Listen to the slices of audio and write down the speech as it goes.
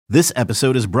This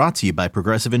episode is brought to you by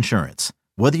Progressive Insurance.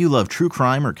 Whether you love true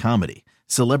crime or comedy,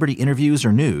 celebrity interviews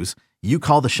or news, you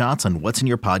call the shots on what's in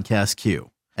your podcast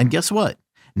queue. And guess what?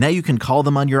 Now you can call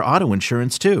them on your auto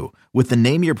insurance too with the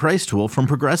Name Your Price tool from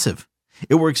Progressive.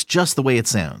 It works just the way it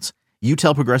sounds. You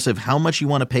tell Progressive how much you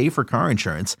want to pay for car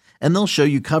insurance, and they'll show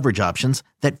you coverage options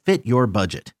that fit your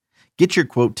budget. Get your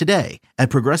quote today at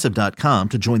Progressive.com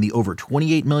to join the over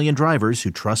 28 million drivers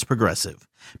who trust Progressive.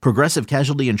 Progressive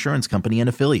Casualty Insurance Company and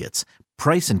Affiliates.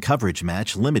 Price and coverage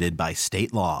match limited by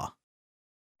state law.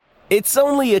 It's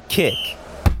only a kick,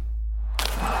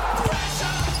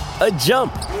 a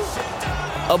jump,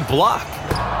 a block.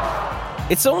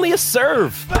 It's only a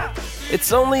serve.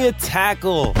 It's only a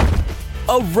tackle,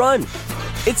 a run.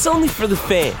 It's only for the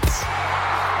fans.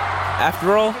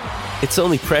 After all, it's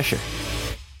only pressure.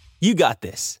 You got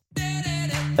this.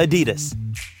 Adidas.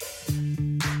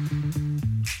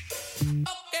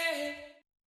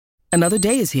 Another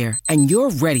day is here, and you're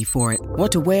ready for it.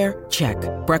 What to wear? Check.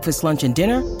 Breakfast, lunch, and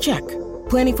dinner? Check.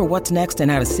 Planning for what's next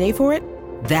and how to save for it?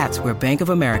 That's where Bank of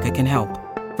America can help.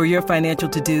 For your financial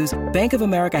to-dos, Bank of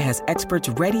America has experts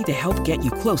ready to help get you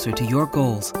closer to your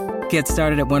goals. Get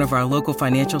started at one of our local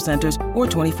financial centers or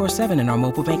 24/7 in our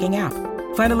mobile banking app.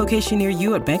 Find a location near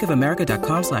you at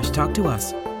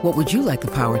bankofamerica.com/talktous. What would you like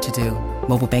the power to do?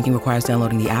 Mobile banking requires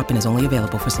downloading the app and is only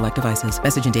available for select devices.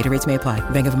 Message and data rates may apply.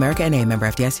 Bank of America N.A., member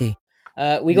FDIC.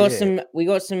 We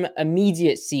got some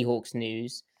immediate Seahawks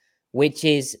news, which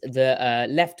is the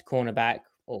left cornerback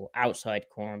or outside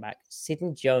cornerback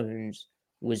Sidney Jones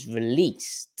was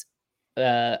released.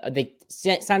 They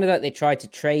sounded like they tried to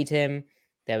trade him.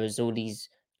 There was all these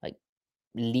like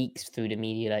leaks through the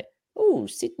media, like, oh,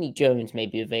 Sidney Jones may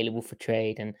be available for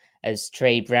trade. And as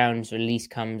Trey Brown's release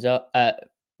comes up,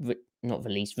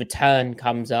 return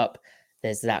comes up,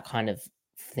 there's that kind of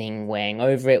thing weighing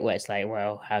over it where it's like,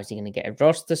 well, how's he going to get a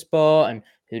roster spot? And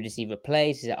who does he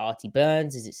replace? Is it Artie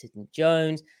Burns? Is it Sidney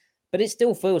Jones? But it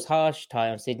still feels harsh, Ty,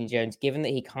 on Sidney Jones, given that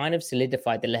he kind of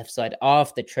solidified the left side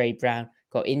after Trey Brown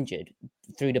got injured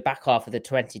through the back half of the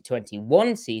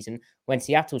 2021 season when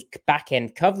Seattle's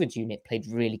back-end coverage unit played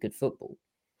really good football.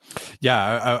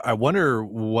 Yeah, I wonder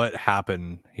what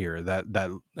happened here.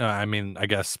 I mean, I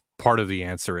guess part of the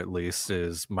answer, at least,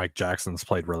 is Mike Jackson's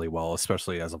played really well,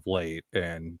 especially as of late,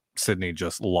 and Sidney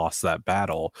just lost that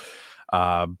battle.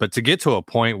 But to get to a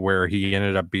point where he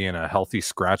ended up being a healthy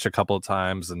scratch a couple of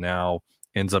times and now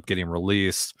ends up getting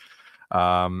released,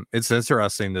 it's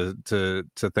interesting to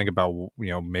think about,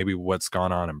 maybe what's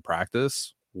gone on in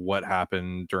practice, what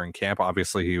happened during camp.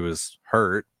 Obviously, he was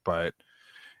hurt, but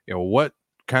what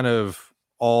kind of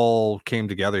all came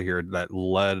together here that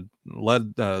led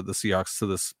the Seahawks to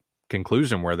this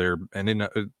conclusion where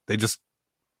they just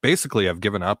basically have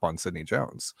given up on Sidney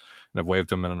Jones and have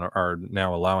waived him and are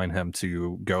now allowing him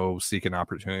to go seek an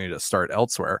opportunity to start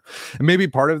elsewhere. And maybe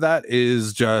part of that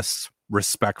is just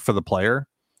respect for the player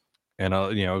and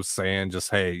saying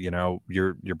just, hey,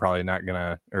 you're probably not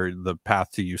gonna, or the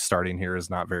path to you starting here is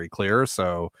not very clear,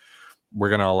 so we're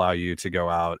going to allow you to go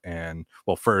out and,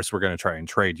 well, first we're going to try and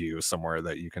trade you somewhere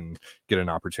that you can get an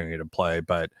opportunity to play.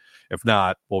 But if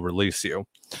not, we'll release you.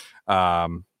 But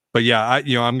yeah,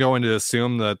 I'm going to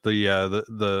assume that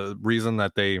the reason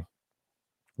that they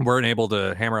weren't able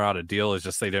to hammer out a deal is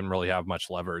just they didn't really have much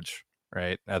leverage,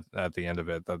 right? At the end of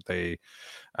it, that they,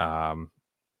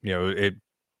 it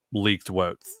leaked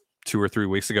 2 or 3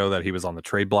 weeks ago that he was on the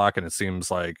trade block, and it seems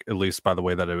like, at least by the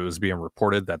way that it was being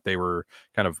reported, that they were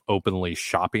kind of openly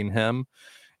shopping him.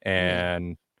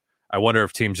 And I wonder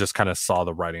if teams just kind of saw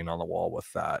the writing on the wall with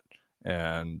that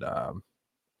and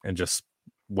just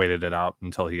waited it out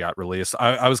until he got released.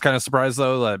 I was kind of surprised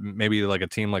though that maybe like a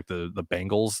team like the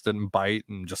Bengals didn't bite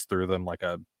and just threw them like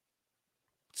a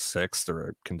 6th or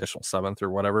a conditional 7th or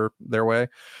whatever their way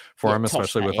for him,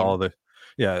 especially with all the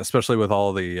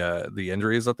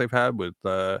injuries that they've had with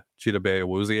Chidobe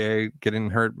Awuzie getting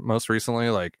hurt most recently.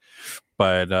 At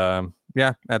the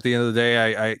end of the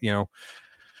day, I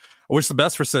wish the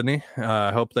best for Sidney.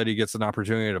 I hope that he gets an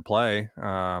opportunity to play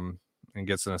and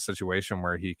gets in a situation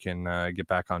where he can get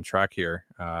back on track here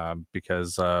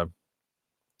because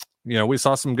we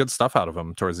saw some good stuff out of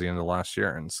him towards the end of last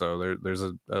year, and so there's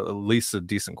at least a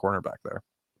decent cornerback there.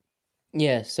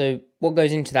 Yeah. So what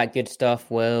goes into that good stuff?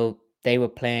 Well, they were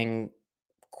playing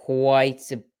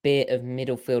quite a bit of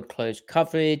middle field closed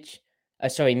coverage.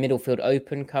 Middle field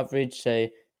open coverage. So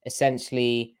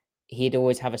essentially, he'd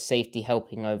always have a safety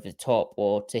helping over the top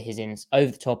or to his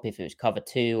over the top if it was cover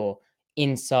 2, or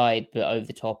inside but over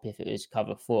the top if it was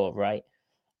cover 4, right?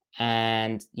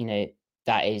 And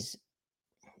that is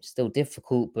still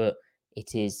difficult, but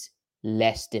it is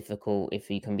less difficult, if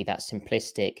you can be that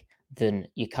simplistic, than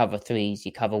you cover threes,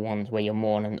 you cover ones where you're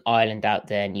more on an island out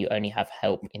there and you only have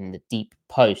help in the deep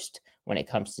post when it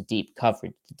comes to deep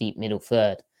coverage, the deep middle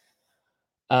third.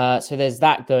 So there's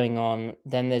that going on.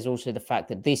 Then there's also the fact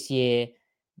that this year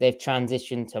they've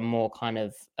transitioned to more kind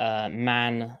of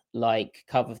man-like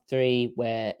cover three,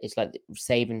 where it's like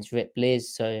Saban's Rip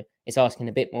Liz. So it's asking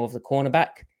a bit more of the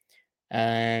cornerback.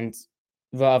 And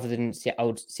rather than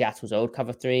Seattle's old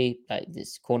cover three, like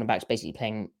this cornerback's basically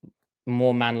playing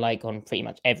more man-like on pretty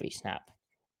much every snap.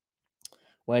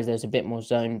 Whereas there's a bit more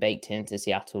zone baked into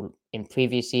Seattle in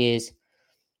previous years.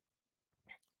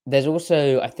 There's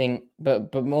also, I think,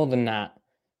 but more than that,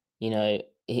 you know,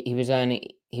 he was earning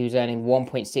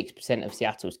 1.6% of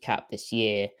Seattle's cap this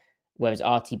year, whereas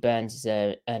R.T. Burns is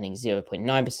earning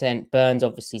 0.9%. Burns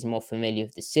obviously is more familiar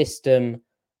with the system.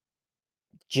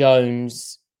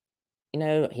 Jones, you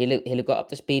know, he'll got up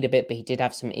to speed a bit, but he did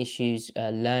have some issues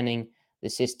learning the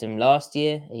system last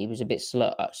year. He was a bit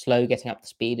slow getting up to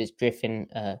speed, as Griffin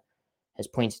has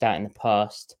pointed out in the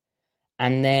past.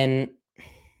 And then,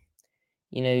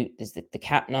 you know, there's the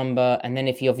cap number. And then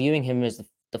if you're viewing him as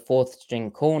the fourth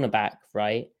string cornerback,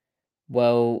 right,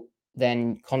 well,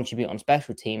 then contribute on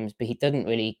special teams. But he didn't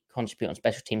really contribute on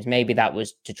special teams. Maybe that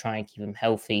was to try and keep him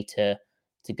healthy to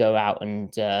go out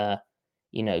and,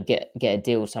 you know, get a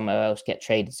deal somewhere else, get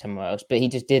traded somewhere else. But he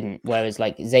just didn't. Whereas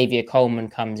like Xavier Coleman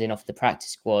comes in off the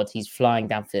practice squad. He's flying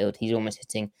downfield. He's almost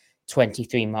hitting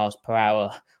 23 miles per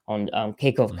hour on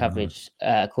kickoff coverage,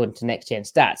 according to Next Gen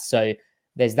Stats. So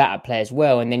there's that at play as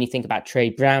well. And then you think about Trey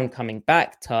Brown coming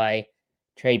back, Ty.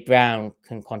 Trey Brown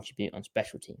can contribute on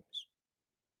special teams.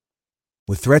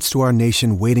 With threats to our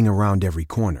nation waiting around every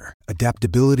corner,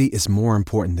 adaptability is more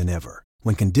important than ever.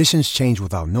 When conditions change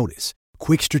without notice,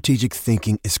 quick strategic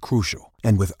thinking is crucial.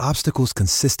 And with obstacles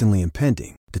consistently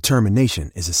impending,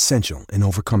 determination is essential in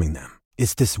overcoming them.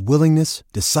 It's this willingness,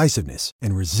 decisiveness,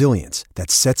 and resilience that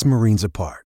sets Marines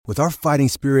apart. With our fighting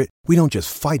spirit, we don't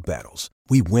just fight battles,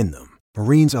 we win them.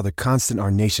 Marines are the constant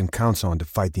our nation counts on to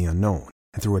fight the unknown.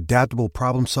 And through adaptable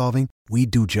problem solving, we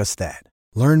do just that.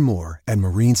 Learn more at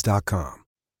Marines.com.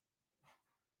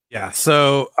 Yeah,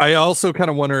 so I also kind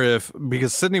of wonder if,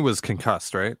 because Sidney was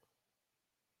concussed, right?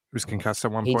 He was concussed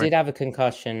at one point. He did have a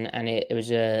concussion, and it was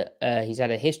he's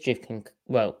had a history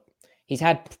of he's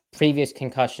had previous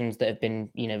concussions that have been,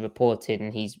 you know, reported,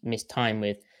 and he's missed time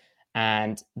with.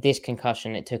 And this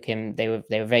concussion, it took him. They were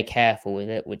very careful with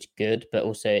it, which is good, but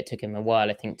also it took him a while,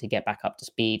 I think, to get back up to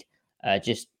speed,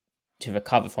 just to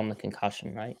recover from the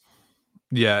concussion, right?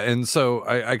 Yeah, and so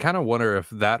I kind of wonder if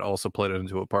that also played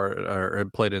into a part, or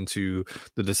it played into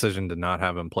the decision to not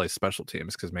have him play special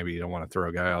teams, because maybe you don't want to throw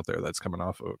a guy out there that's coming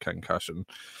off of a concussion,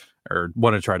 or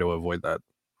want to try to avoid that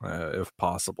if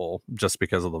possible, just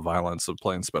because of the violence of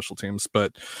playing special teams.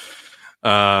 But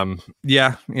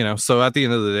yeah, you know, so at the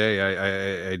end of the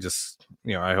day, I just,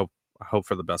 you know, I hope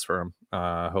for the best for him.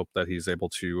 I hope that he's able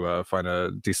to find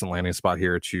a decent landing spot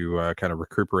here to kind of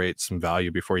recuperate some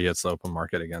value before he hits the open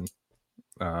market again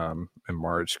in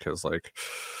March, because, like,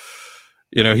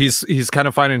 you know, he's kind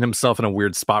of finding himself in a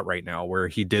weird spot right now where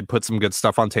he did put some good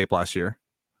stuff on tape last year,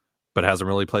 but hasn't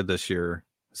really played this year.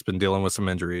 He's been dealing with some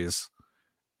injuries,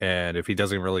 and if he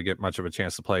doesn't really get much of a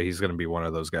chance to play, he's going to be one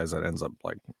of those guys that ends up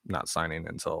like not signing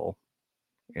until,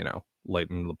 you know, late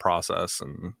in the process,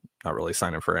 and not really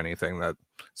signing for anything that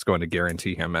is going to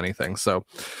guarantee him anything. So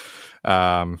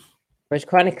it's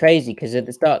kind of crazy, because at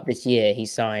the start of this year he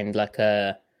signed like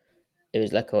a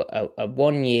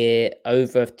 1 year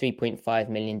over $3.5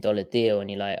 million deal, and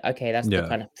you're like, okay, that's the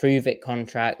kind of prove it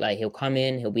contract. Like, he'll come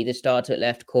in, he'll be the starter at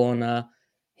left corner,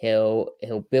 he'll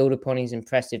build upon his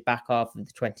impressive back half of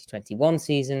the 2021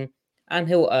 season, and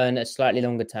he'll earn a slightly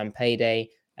longer term payday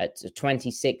at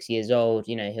 26 years old.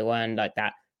 You know, he'll earn like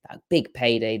that big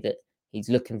payday that he's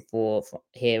looking for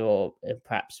here, or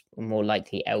perhaps more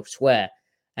likely elsewhere.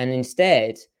 And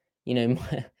instead, you know,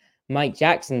 Mike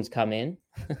Jackson's come in.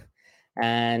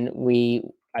 And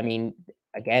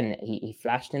again, he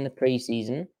flashed in the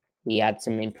preseason. He had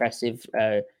some impressive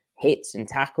hits and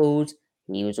tackles.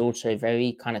 He was also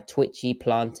very kind of twitchy,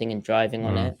 planting and driving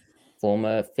on it.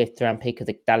 Former 5th round pick of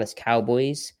the Dallas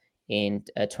Cowboys in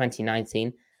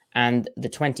 2019. And the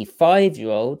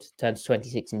 25-year-old, turns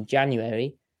 26 in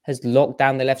January, has locked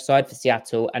down the left side for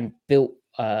Seattle and built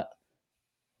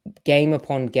game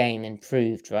upon game,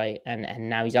 improved, right? And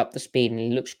now he's up to speed, and he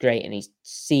looks great, and he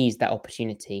sees that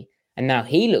opportunity. And now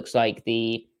he looks like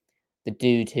the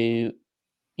dude who,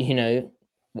 you know,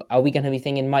 are we going to be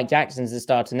thinking Mike Jackson's the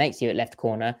starter next year at left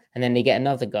corner, and then they get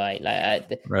another guy?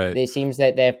 Like, right. It seems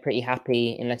that they're pretty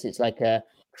happy, unless it's like a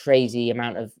crazy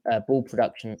amount of ball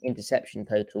production, interception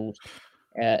totals.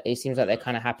 It seems like they're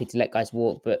kind of happy to let guys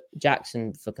walk. But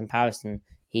Jackson, for comparison,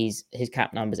 his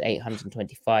cap number is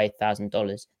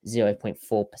 $825,000,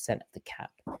 0.4% of the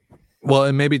cap. Well,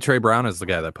 and maybe Trey Brown is the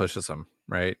guy that pushes him,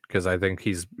 right? Because I think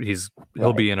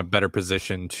he'll be in a better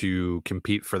position to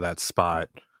compete for that spot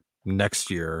next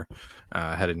year,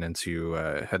 heading into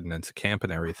camp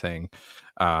and everything.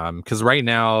 Because right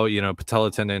now,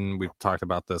 patella tendon. We've talked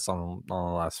about this on the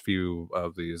last few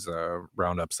of these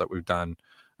roundups that we've done.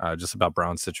 Just about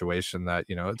Brown's situation, that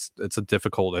it's a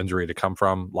difficult injury to come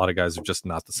from. A lot of guys are just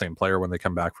not the same player when they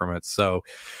come back from it, so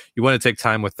you want to take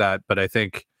time with that. But I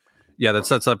think, that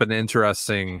sets up an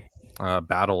interesting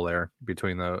battle there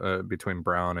between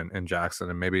Brown and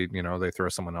Jackson, and maybe they throw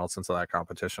someone else into that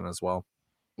competition as well.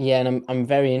 Yeah, and I'm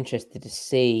very interested to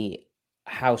see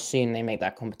how soon they make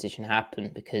that competition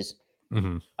happen, because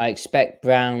I expect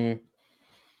Brown.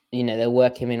 They'll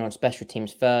work him in on special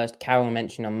teams first. Carroll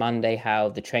mentioned on Monday how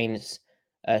the trainers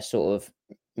are sort of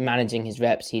managing his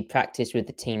reps. He'd practiced with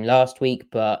the team last week,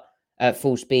 but at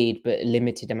full speed, but a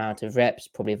limited amount of reps,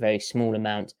 probably a very small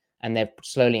amount. And they've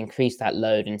slowly increased that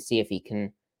load and see if he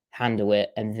can handle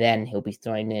it. And then he'll be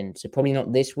thrown in. So probably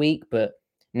not this week, but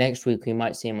next week we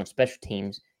might see him on special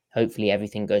teams. Hopefully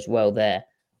everything goes well there,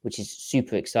 which is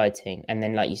super exciting. And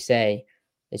then, like you say,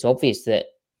 it's obvious that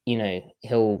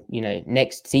he'll,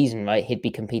 next season, right, he'd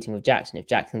be competing with Jackson if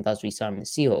Jackson does resign with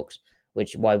the Seahawks,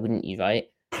 which why wouldn't you, right?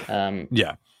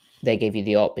 Yeah. They gave you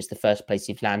the op. It's the first place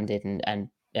you've landed and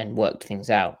worked things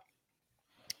out.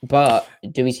 But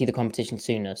do we see the competition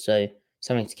sooner? So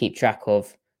something to keep track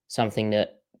of, something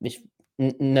that is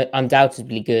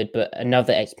undoubtedly good, but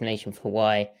another explanation for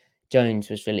why Jones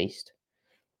was released.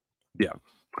 Yeah.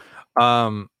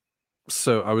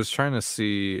 So I was trying to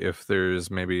see if there's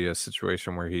maybe a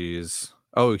situation where he's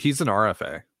an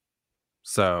RFA.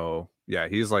 So yeah,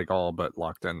 he's like all but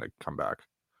locked in to come back.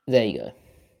 There you go.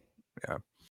 Yeah.